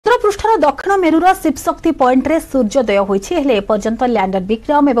चंद्रपृष्ठर दक्षिण मेरुर शिव शक्ति पॉइंट रे सूर्योदय होइछि हेले एपर्यंत लैंडर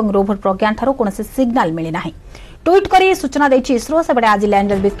विक्रम एवं रोवर प्रज्ञान ठारो कोनोसी सिग्नल मिली नाही। ट्वीट करी सूचना दैछि इसरो सेबडे आज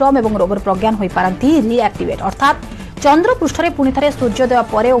लैंडर विक्रम एवं रोवर प्रज्ञान होई पारंती रिएक्टिवेट अर्थात चंद्रपृष्ठरे पुणी थरे सूर्योदय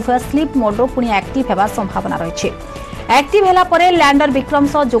परे उभय स्लीप मोड रो पुणी एक्टिव हेबा संभावना रहिछि। एक्टिव हेला परे लैंडर विक्रम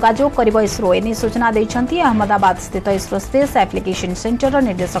सह जोगाजोग करिबो इसरो एनी सूचना दैछंती अहमदाबाद स्थित इसरो स्पेस एप्लिकेशन सेंटर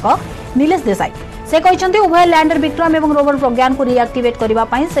निर्देशक नीलेश देसाई। से कहते उभय लैंडर विक्रम एवं रोवर प्रज्ञान को रिएक्टिवेट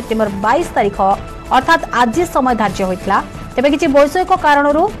करने सेप्टेम्बर 22 तारीख अर्थात आज समय धार्य होता तेज किसी वैषयिक कारण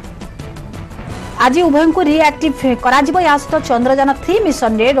आज उभय को रिएक्टिव सहित चंद्रयान 3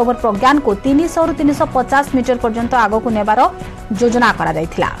 मिशन रे रोवर प्रज्ञान को 300 रु 350 मीटर पर्यंत आगक नेबार योजना करा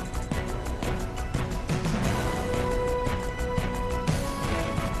जायथिला।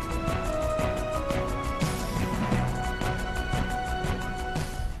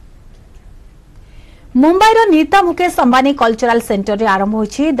 मुंबईर नीता मुकेश अंबानी कल्चरल सेंटर रे आरंभ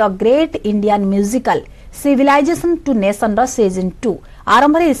होइछि the great Indian musical civilisation to nation row season 2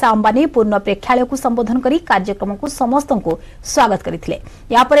 आरंभ रे ईशा अंबानी पूर्ण प्रेक्षालय को संबोधन करी कार्यक्रम को समस्त को स्वागत करथिले।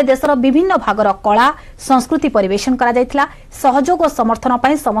 या परे देशर विभिन्न भागर कला संस्कृति परिवेशन करा जायथिला। सहयोग और समर्थन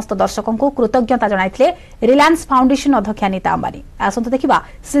पई समस्त दर्शकों को कृतज्ञता जणाइथिले रिलायंस फाउंडेशन अध्यक्ष नीता अंबानी। आसंत देखिबा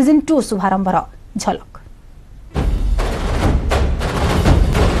सीजन 2 शुभारंभर झलक।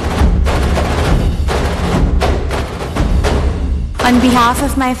 On behalf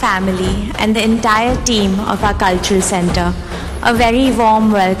of my family and the entire team of our cultural center, a very warm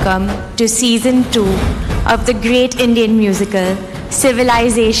welcome to season 2 of the great Indian musical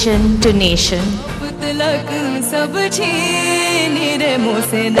Civilization to Nation.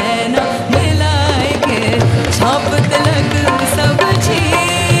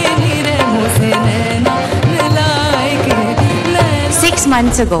 Six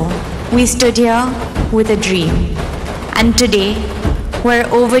months ago, we stood here with a dream. And today, we're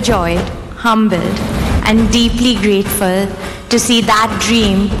overjoyed, humbled, and deeply grateful to see that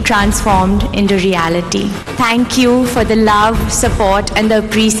dream transformed into reality. Thank you for the love, support, and the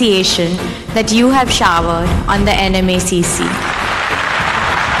appreciation that you have showered on the NMACC.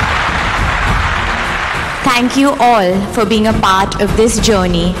 Thank you all for being a part of this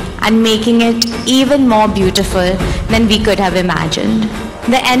journey and making it even more beautiful than we could have imagined.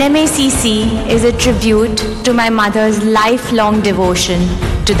 The NMACC is a tribute to my mother's lifelong devotion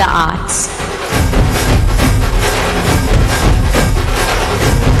to the arts.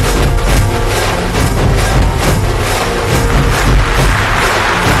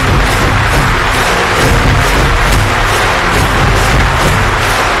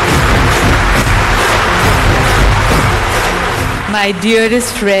 My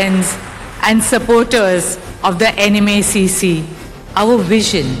dearest friends and supporters of the NMACC, our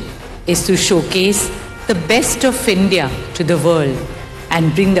vision is to showcase the best of India to the world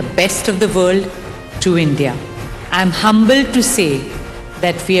and bring the best of the world to India. I am humbled to say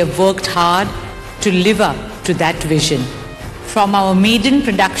that we have worked hard to live up to that vision. From our maiden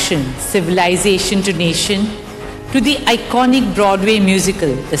production, Civilization to Nation, to the iconic Broadway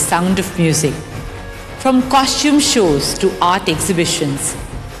musical, The Sound of Music, from costume shows to art exhibitions,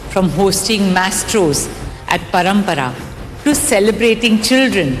 from hosting maestros at Parampara, to celebrating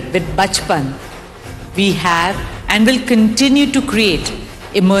children with Bachpan, we have and will continue to create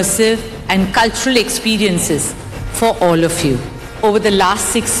immersive and cultural experiences for all of you. Over the last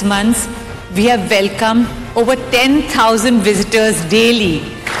 6 months, we have welcomed over 10,000 visitors daily.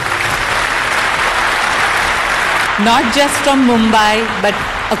 Not just from Mumbai, but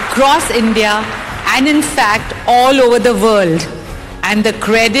across India and in fact all over the world. And the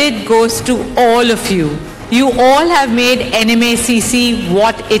credit goes to all of you. You all have made NMACC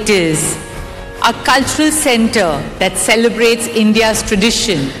what it is, a cultural center that celebrates India's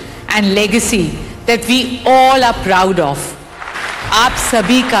tradition and legacy that we all are proud of. आप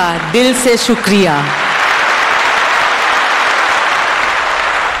सभी का दिल से शुक्रिया।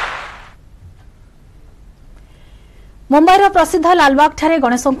 मुंबईर प्रसिद्ध लालबाग ठारे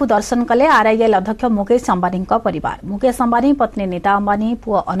गणेश को दर्शन कले आरआईएल अध्यक्ष मुकेश अंबानी परिवार। मुकेश अंबानी पत्नी नीता अंबानी,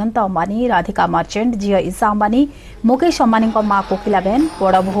 पुओ अनंत अंबानी, राधिका मर्चेंट, झील ईशा अंबानी, मुकेश अंबानी मां कोकिलाबेन,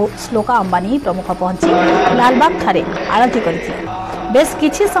 बड़ बहु श्लोका अंबानी प्रमुख पहुंची लालबाग ठारे आरती करथिले। बेस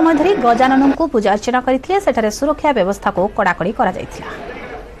किछि समय धरी गजानन को पूजा अर्चना करथिले। सेठारे सुरक्षा व्यवस्था को कड़ाकड़ी करा जायथिला।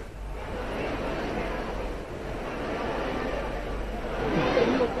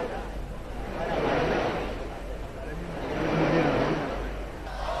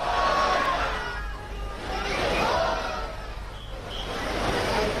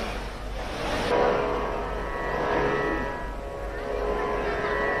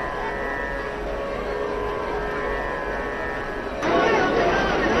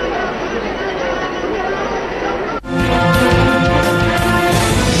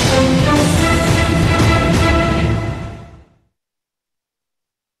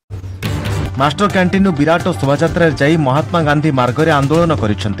 मास्टर कैंटीन विराट शोभायात्रा जाई महात्मा गांधी मार्ग में आंदोलन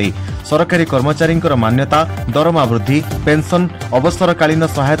करिसेंती। सरकारी कर्मचारी मान्यता, दरमा वृद्धि, पेंशन, अवसरकालीन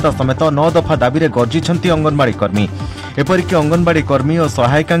सहायता समेत 9 दफा दाबी गर्जिंट अंगनवाड़ी कर्मी। एपरिक अंगनवाड़ी कर्मी और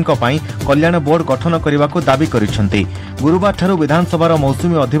सहायिका कल्याण बोर्ड गठन करने को दाबी करिसेंती। गुरुवार ठारू विधानसभा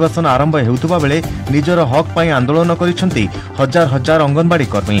मौसुमी अधिवेशन आरंभ हेउथुबा बेले निजर हक पाई आंदोलन करिसेंती हजार हजार अंगनवाड़ी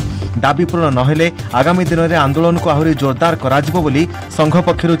कर्मी। दाबी पूर्ण नहेले आगामी दिन में आंदोलन को आहुरी जोरदार कराजिबो बोली संघ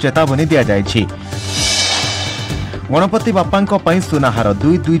पक्षरु चेतावनी दिया जायछि। गणपति बापा सुनाहार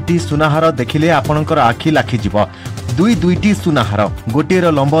दुईटी सुनाहार देखिले आपणकर आखि लाखिजिब। दुईटी सुनाहार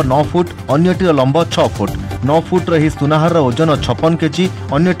गोटेर लंब 9 फुट अन्यटीर लंब 6 फुट। 9 फुट्र यह सुनाहार ओजन 56 केजी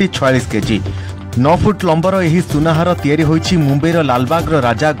अन्यटी 46 केजी। 9 फुट लंबर यह सुनाहार तैयारी होईछि मुंबईर लालबागर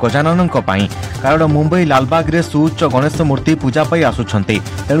राजा गजाननक पई। कारण मुंबई लालबाग रे सुउच्च गणेश मूर्ति पूजा पाई आसुछन्ते,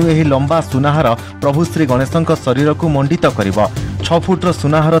 तेणु यह लंबा सुनाहार प्रभु श्री गणेशक शरीर को मंडित करिब। 6 फुट्र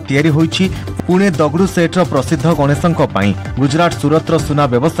सुनाहार तैयारी होईछि पुणे दगड़ू सेट्र प्रसिद्ध गणेशक पई। गुजरात सूरतर सुना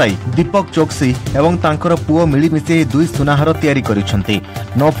व्यवसायी दीपक चोक्सी एवं तांकर पुओ मिलिमिशि 2 सुनाहार तैयारी करिसेंती।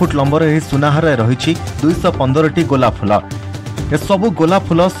 9 फुट लंबर यह सुनाहार रहिछि 215टी गोलाप फुल। सबु गोलाप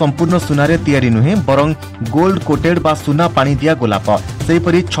फुल संपूर्ण सुनारे तैयारी नुहे बरं गोल्ड कोटेड बा सुना पानी दिया गोलाप।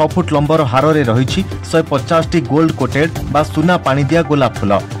 सेहीपरि 6 फुट लंबर हारे रहिछि 150टी गोल्ड कोटेड बा सुना पानी दिया गोलाप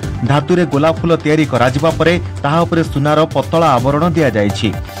फुल। धातुरे गोलाप फुल तैयारी कराजिबा परे ताहा उपरे सुनार पतला आवरण दिया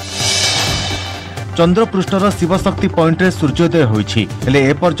जायछि। चंद्रपृष्ठर शिवशक्ति पॉइंट रे सूर्योदय होईछि, हेले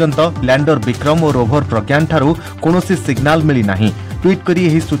ए पर्यंत लैंडर विक्रम और रोवर प्रज्ञान ठारू कोनोसी सिग्नाल मिली नाही। ट्वीट करी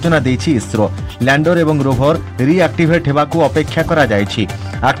यही सूचना देछि इसरो। लैंडर एवं रोवर रिएक्टिवेट हेबाकू अपेक्षा करा जायछि।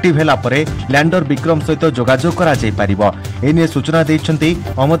 एक्टिव हेला परे लैंडर विक्रम सहित जोगाजोग करा जाय परिबो। एने सूचना देछन्ती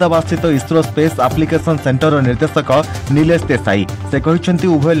अहमदाबाद स्थित इसरो स्पेस एप्लिकेशन सेंटर निर्देशक नीलेश देसाई। से कहिसन्ती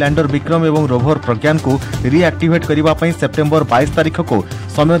उभय लैंडर विक्रम एवं रोवर प्रज्ञान को रिएक्टिवेट करिबा पई सेप्टेम्बर 22 तारिख को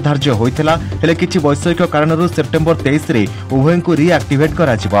समय धार्य होइथिला, हेले किछि वैश्विक कारणरू सेप्टेम्बर 23 रे उभय को रिएक्टिवेट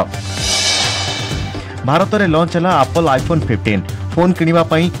करा जिवो। भारत में लॉन्च है एप्पल आईफोन 15। फोन किनिबा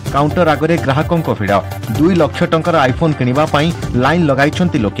पई काउंटर आगरे ग्राहकों को भिड़। 2 लाख टंकार आईफोन किनिबा पई लाइन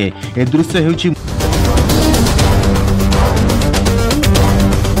लगाइछन्ति लोके। ए दृश्य हेउछि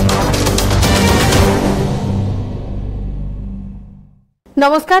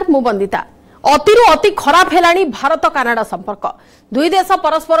नमस्कार, मु बंदिता। अतिरु अति खराब हेलानी भारत कानाडा संपर्क। दुई देश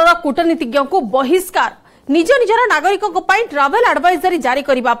परस्पर कूटनीतिज्ञ को बहिष्कार निज निजर नागरिकों ट्रावेल एडवाइजरी जारी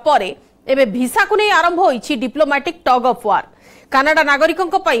करिबा परे एबे भिसा को नहीं आरंभ होईछि diplomatic tug of war. Canada नागरिकों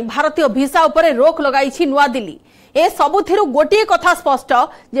भारतीय भिसा उपरे रोक लगाइछि नुआ दिल्ली। ए सबुथिरु गोटिए कथा स्पष्ट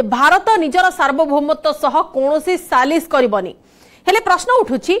जे भारत निजर सार्वभौमत्व सह कोनोसी सालिस करिबनी। हेले प्रश्न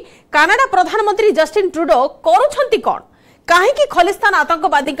उठुछि कानाडा प्रधानमंत्री जस्टिन ट्रुडो करूछंती कोन? काहेकि खलिस्तान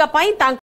आतंकवादी